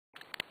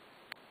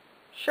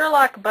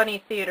Sherlock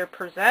Bunny Theater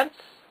presents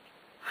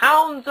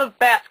Hounds of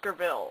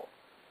Baskerville,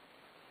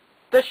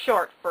 the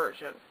short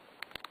version.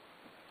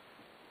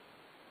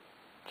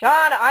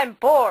 John, I'm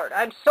bored.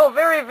 I'm so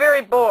very,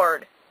 very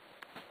bored.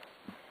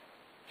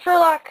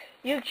 Sherlock,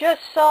 you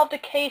just solved a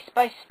case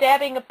by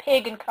stabbing a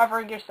pig and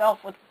covering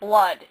yourself with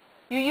blood.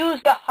 You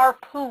used a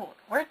harpoon.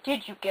 Where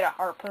did you get a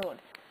harpoon?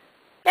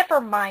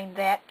 Never mind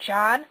that,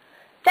 John.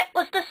 That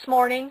was this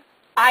morning.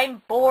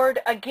 I'm bored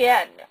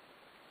again.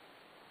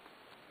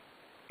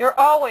 You're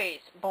always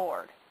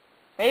bored.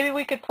 Maybe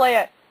we could play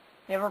a...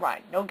 Never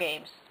mind, no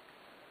games.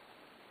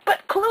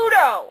 But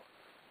Cluedo!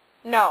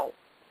 No,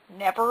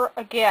 never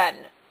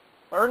again.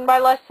 Learned my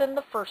lesson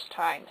the first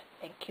time.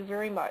 Thank you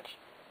very much.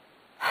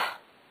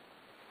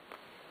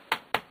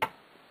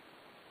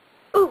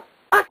 Ooh,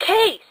 a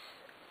case!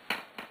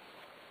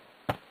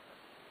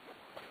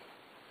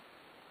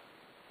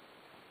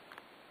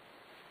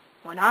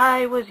 When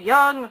I was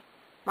young,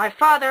 my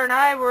father and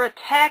I were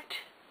attacked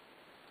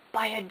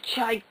by a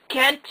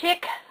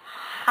gigantic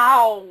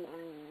hound.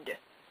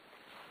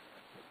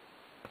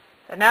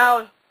 And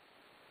now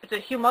it's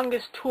a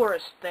humongous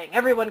tourist thing.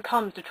 Everyone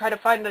comes to try to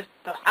find the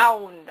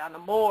hound on the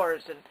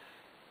moors, and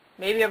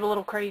maybe I'm a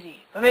little crazy,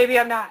 but maybe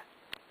I'm not.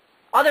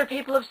 Other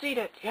people have seen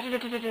it.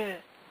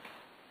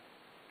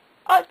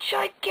 A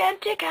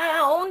gigantic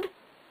hound?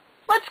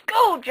 Let's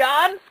go,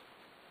 John.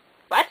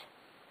 What?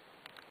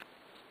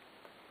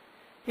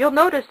 You'll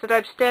notice that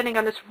I'm standing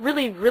on this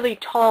really, really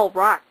tall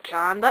rock,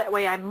 John. That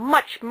way I'm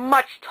much,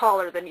 much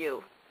taller than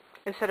you,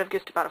 instead of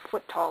just about a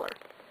foot taller.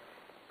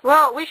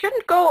 Well, we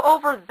shouldn't go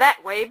over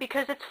that way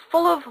because it's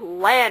full of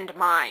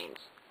landmines.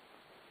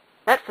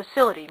 That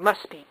facility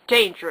must be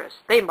dangerous.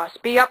 They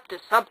must be up to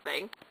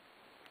something.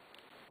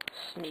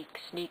 Sneak,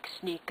 sneak,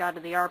 sneak out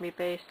of the army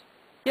base.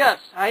 Yes,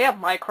 I am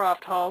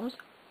Mycroft Holmes.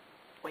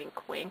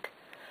 Wink, wink.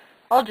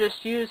 I'll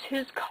just use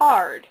his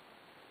card,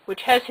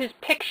 which has his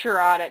picture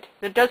on it.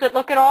 That doesn't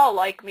look at all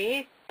like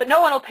me, but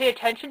no one will pay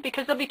attention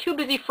because they'll be too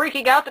busy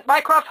freaking out that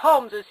Mycroft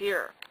Holmes is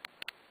here.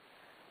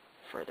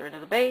 Further into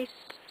the base,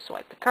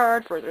 swipe the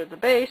card, further into the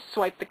base,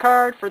 swipe the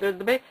card, further into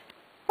the base.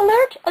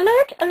 Alert,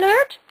 alert,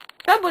 alert!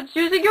 Someone's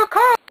using your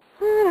card!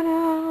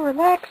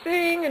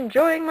 Relaxing,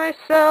 enjoying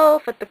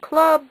myself at the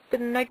club,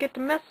 and I get to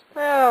mess...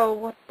 Oh,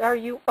 what are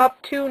you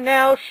up to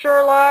now,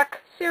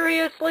 Sherlock?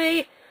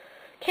 Seriously?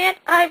 Can't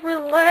I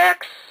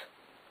relax?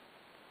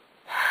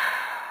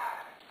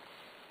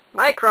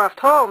 Mycroft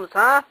Holmes,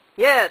 huh?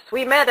 Yes,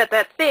 we met at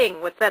that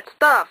thing with that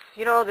stuff.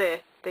 You know, the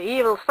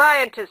evil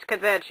scientist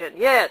convention.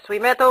 Yes, we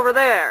met over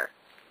there.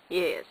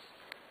 Yes.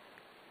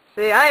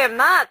 See, I am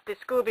not the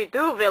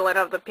Scooby-Doo villain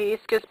of the piece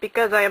just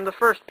because I am the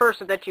first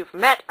person that you've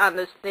met on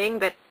this thing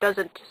that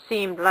doesn't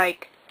seem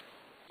like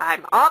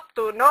I'm up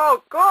to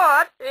no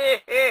good.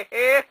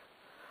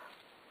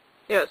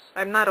 Yes,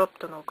 I'm not up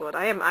to no good.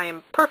 I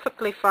am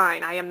perfectly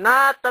fine. I am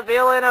not the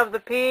villain of the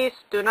piece.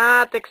 Do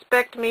not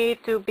expect me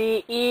to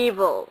be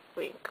evil.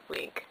 Wink,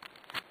 wink.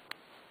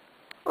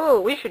 Oh,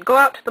 we should go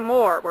out to the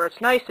moor where it's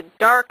nice and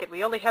dark and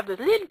we only have those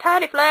little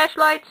tiny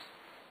flashlights,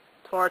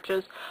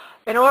 torches,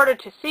 in order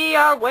to see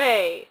our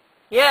way.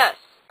 Yes,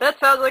 that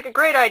sounds like a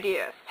great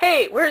idea.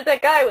 Hey, where's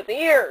that guy with the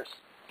ears?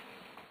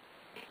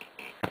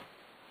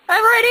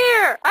 I'm right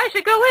here. I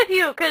should go with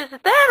you, 'cause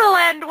that'll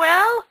end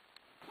well.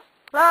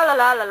 La la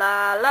la la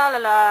la la la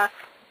la.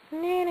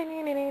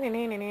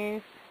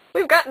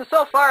 We've gotten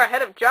so far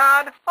ahead of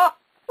John. Oh,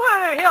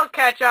 well, he'll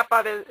catch up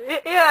on his...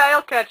 Yeah,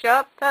 he'll catch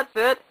up. That's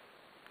it.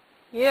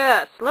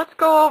 Yes, let's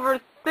go over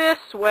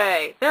this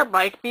way. There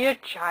might be a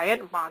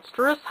giant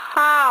monstrous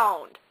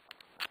hound.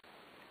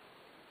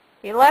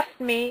 He left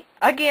me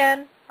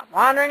again. I'm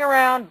wandering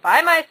around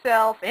by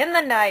myself in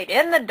the night,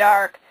 in the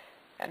dark.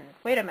 And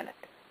wait a minute.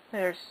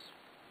 There's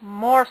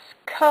Morse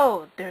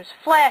code. There's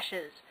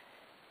flashes.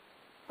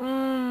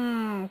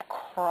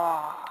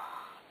 Craw.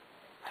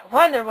 I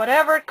wonder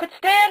whatever it could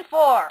stand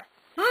for.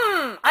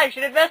 I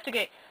should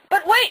investigate.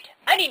 But wait,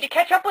 I need to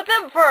catch up with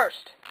them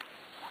first.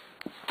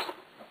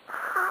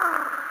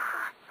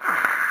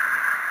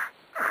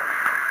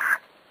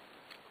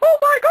 Oh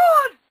my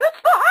God!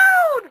 It's the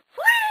hound!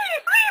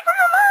 Flee! Flee for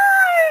your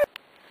life!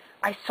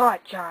 I saw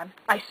it, John.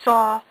 I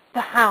saw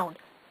the hound.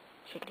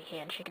 Shiggity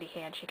hand, shiggity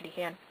hand, shiggity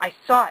hand. I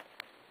saw it.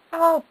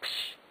 Oh,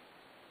 psh.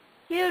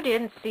 You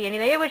didn't see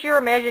anything. It was your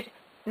imagination.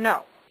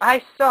 No,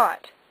 I saw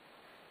it.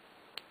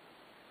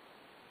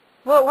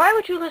 Well, why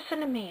would you listen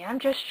to me? I'm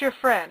just your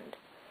friend.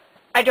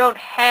 I don't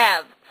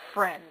have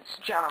friends,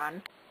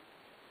 John.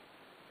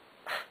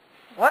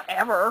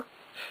 Whatever.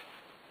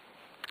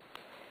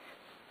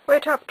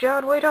 Wait up,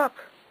 John, wait up.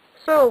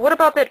 So, what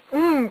about that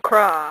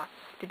craw?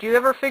 Did you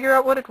ever figure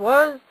out what it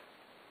was?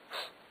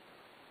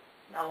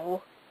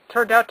 No.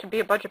 Turned out to be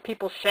a bunch of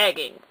people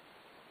shagging.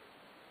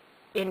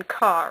 In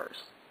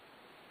cars.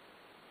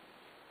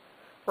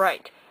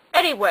 Right.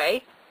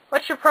 Anyway,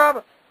 what's your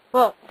problem?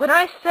 Well, when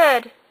I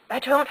said I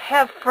don't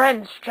have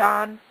friends,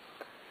 John,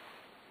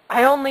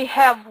 I only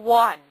have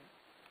one.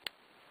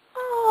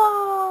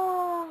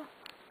 Oh.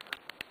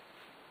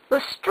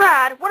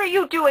 Lestrade, what are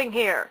you doing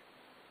here?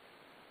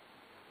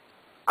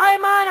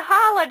 I'm on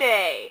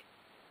holiday.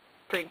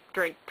 Drink,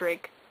 drink,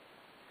 drink.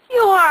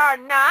 You are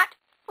not.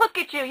 Look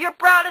at you. You're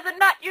brown as a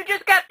nut. You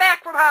just got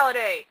back from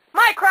holiday.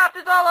 My crop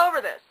is all over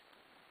this.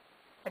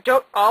 I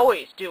don't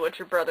always do what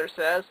your brother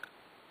says.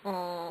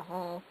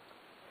 Mm-hmm.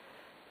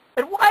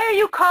 And why are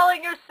you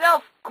calling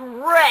yourself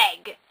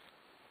Greg?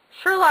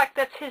 Sherlock,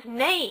 that's his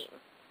name.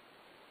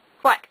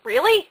 What,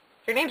 really?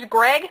 Your name's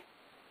Greg?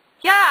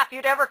 Yeah, if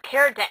you'd ever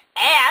cared to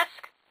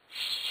ask.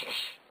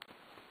 Shh.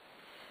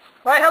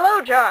 Why,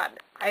 hello, John.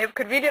 I have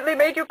conveniently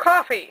made you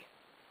coffee.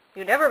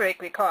 You never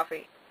make me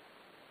coffee.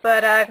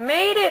 But I've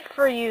made it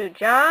for you,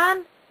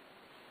 John.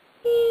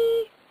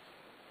 Eee.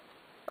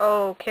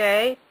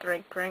 Okay,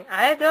 drink, drink.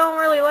 I don't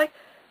really like...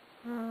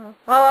 Well,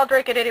 I'll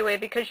drink it anyway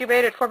because you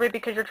made it for me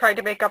because you're trying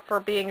to make up for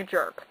being a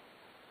jerk.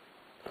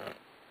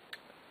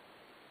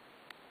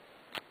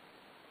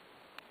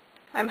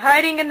 I'm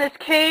hiding in this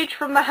cage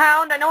from the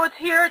hound. I know it's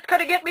here. It's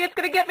gonna get me. It's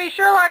gonna get me.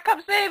 Sherlock,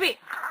 come save me.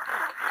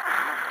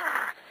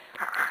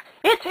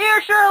 It's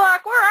here,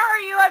 Sherlock. Where are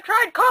you? I've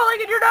tried calling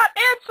and you're not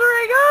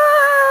answering.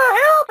 Ah,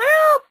 help,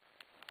 help.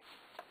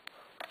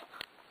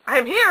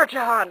 I'm here,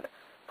 John.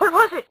 What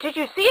was it? Did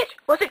you see it?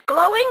 Was it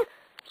glowing?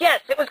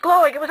 Yes, it was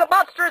glowing. It was a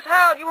monstrous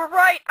hound. You were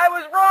right. I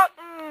was wrong.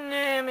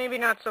 Maybe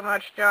not so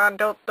much, John.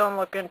 Don't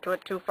look into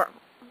it too far.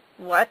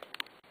 What?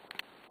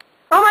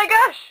 Oh my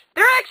gosh!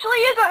 There actually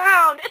is a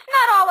hound! It's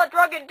not all a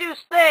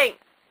drug-induced thing!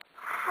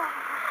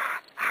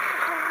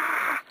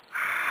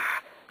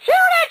 Shoot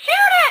it!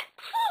 Shoot it!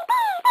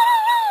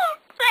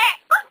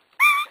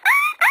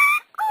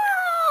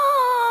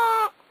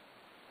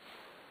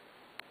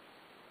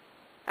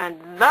 And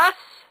thus,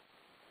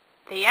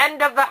 the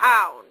end of the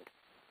hound.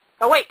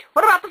 Oh wait,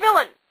 what about the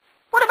villain?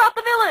 What about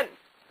the villain?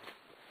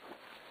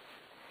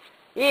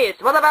 Yes,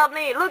 what about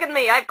me? Look at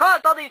me, I've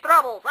caused all these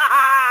troubles.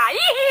 Ah,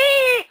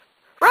 hee-hee!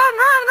 Run,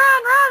 run,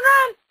 run,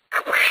 run,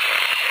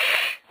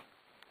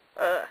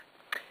 run!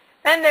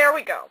 And there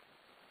we go.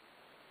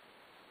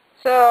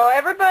 So,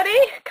 everybody,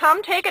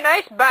 come take a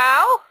nice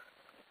bow.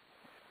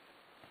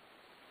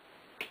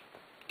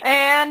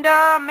 And,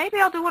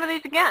 maybe I'll do one of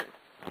these again.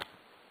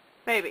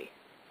 Maybe.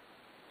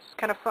 It's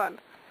kind of fun.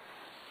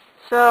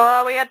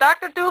 So, we had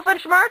Dr.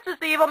 Doofenshmirtz as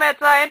the evil mad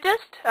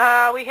scientist.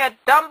 We had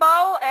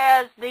Dumbo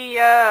as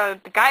the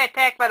guy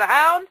attacked by the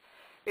hound.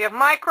 We have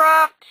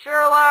Mycroft,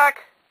 Sherlock,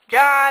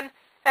 John,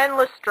 and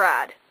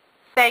Lestrade.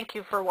 Thank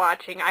you for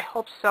watching. I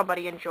hope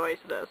somebody enjoys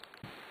this.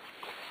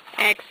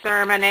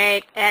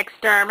 Exterminate,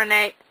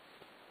 exterminate.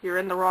 You're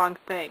in the wrong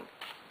thing.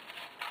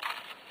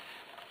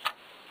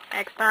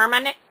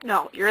 Exterminate?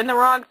 No, you're in the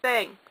wrong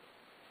thing.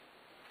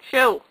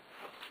 Shoo.